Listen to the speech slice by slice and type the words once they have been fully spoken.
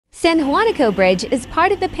San Juanico Bridge is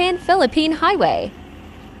part of the Pan-Philippine Highway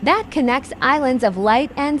that connects islands of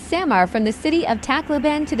Light and Samar from the city of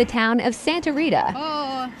Tacloban to the town of Santa Rita.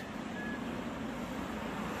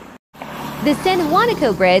 The San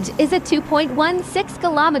Juanico Bridge is a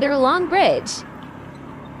 2.16-kilometer long bridge.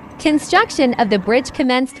 Construction of the bridge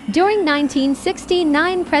commenced during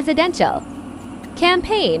 1969 presidential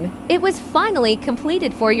campaign. It was finally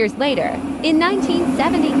completed 4 years later, in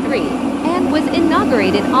 1973, and was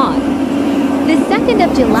inaugurated on the 2nd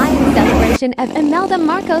of July in celebration of Imelda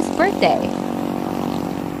Marcos' birthday.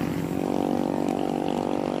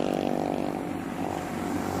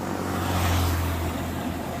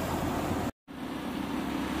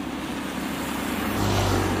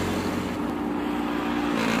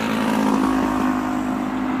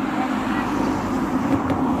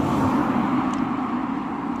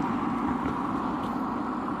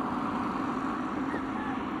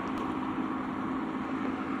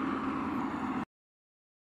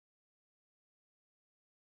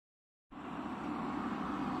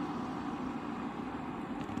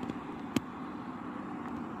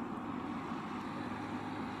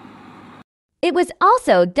 It was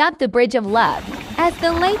also dubbed the Bridge of Love, as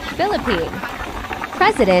the late Philippine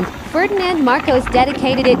President Ferdinand Marcos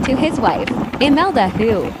dedicated it to his wife, Imelda,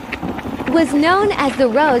 who was known as the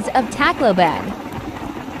Rose of Tacloban.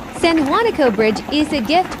 San Juanico Bridge is a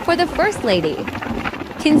gift for the First Lady.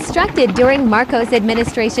 Constructed during Marcos'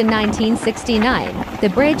 administration 1969, the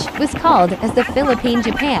bridge was called as the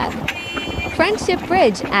Philippine-Japan Friendship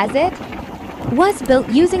Bridge, as it was built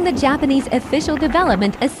using the Japanese Official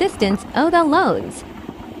Development Assistance ODA loans.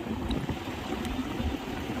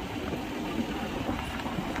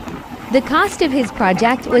 The cost of his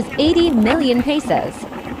project was 80 million pesos.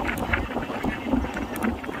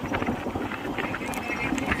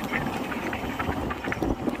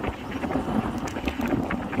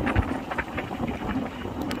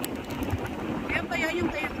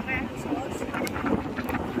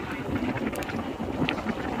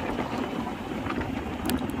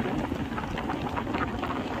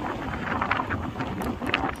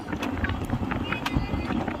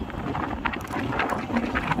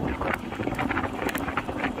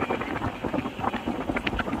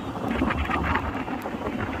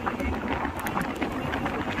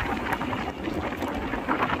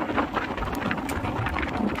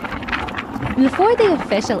 Before the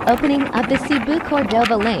official opening of the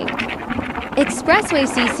Cebu-Cordova link Expressway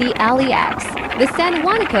CC-LEX, the San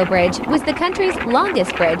Juanico Bridge was the country's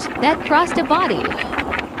longest bridge that crossed a body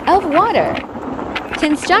of water.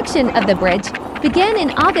 Construction of the bridge began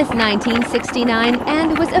in August 1969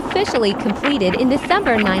 and was officially completed in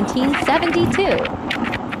December 1972.